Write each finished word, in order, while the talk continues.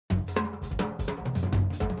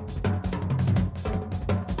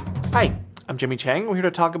Hi, I'm Jimmy Chang. We're here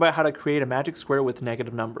to talk about how to create a magic square with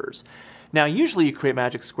negative numbers. Now, usually you create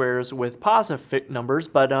magic squares with positive numbers,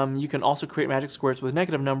 but you can also create magic squares with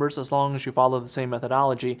negative numbers as long as you follow the same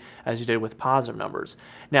methodology as you did with positive numbers.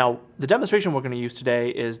 Now, the demonstration we're going to use today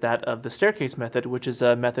is that of the staircase method, which is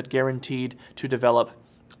a method guaranteed to develop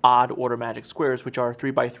odd order magic squares, which are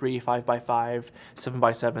 3 by 3, 5 by 5, 7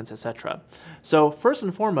 by 7s, etc. So first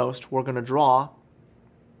and foremost, we're going to draw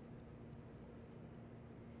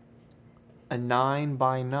a 9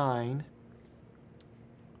 by 9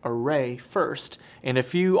 array first. And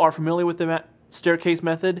if you are familiar with the staircase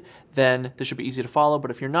method, then this should be easy to follow.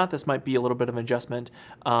 But if you're not, this might be a little bit of an adjustment.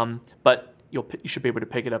 But you should be able to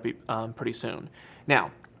pick it up pretty soon.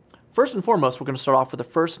 Now, first and foremost, we're going to start off with the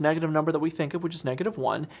first negative number that we think of, which is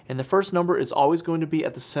 -1. And the first number is always going to be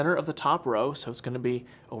at the center of the top row, so it's going to be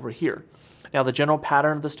over here. Now, the general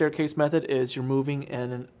pattern of the staircase method is you're moving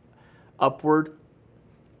in an upward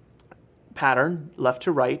pattern, left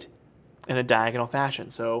to right, in a diagonal fashion.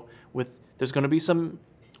 So there's going to be some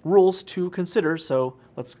rules to consider, so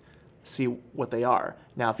let's see what they are.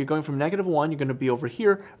 Now, if you're going from -1, you're going to be over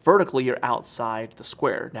here. Vertically, you're outside the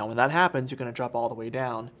square. Now, when that happens, you're going to drop all the way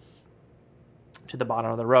down to the bottom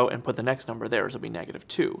of the row and put the next number there, so it'll be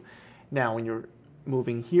 -2. Now, when you're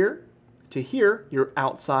moving here to here, you're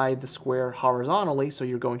outside the square horizontally, so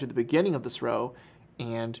you're going to the beginning of this row,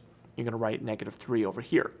 and you're going to write -3 over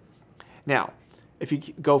here. Now, if you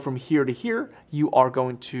go from here to here, you are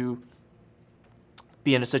going to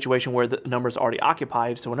be in a situation where the number is already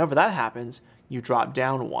occupied, so whenever that happens, you drop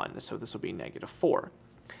down 1, so this will be -4.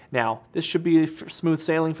 Now, this should be smooth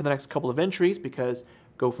sailing for the next couple of entries, because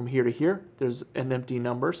go from here to here, there's an empty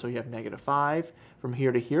number, so you have -5. From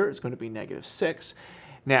here to here, it's going to be -6.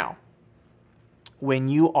 Now, when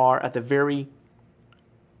you are at the very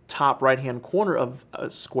top right-hand corner of a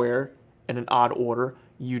square in an odd order,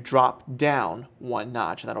 you drop down 1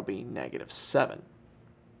 notch, and that'll be -7.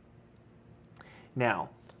 Now,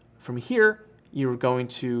 from here, you're going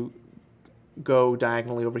to go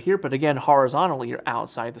diagonally over here, but again, horizontally, you're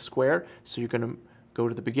outside the square, so you're going to go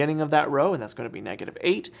to the beginning of that row, and that's going to be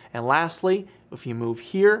 -8. And lastly, if you move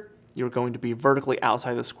here, you're going to be vertically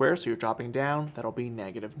outside the square, so you're dropping down, that'll be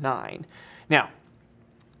 -9. Now,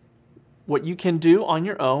 what you can do on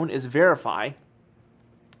your own is verify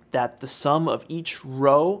that the sum of each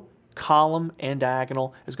row, column, and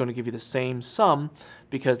diagonal is going to give you the same sum,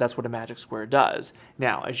 because that's what a magic square does.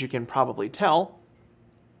 Now, as you can probably tell,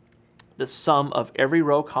 the sum of every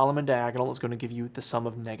row, column, and diagonal is going to give you the sum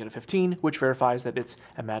of -15, which verifies that it's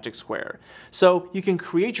a magic square. So you can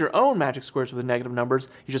create your own magic squares with negative numbers.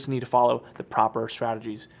 You just need to follow the proper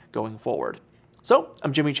strategies going forward. So,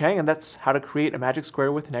 I'm Jimmy Chang, and that's how to create a magic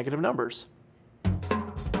square with negative numbers.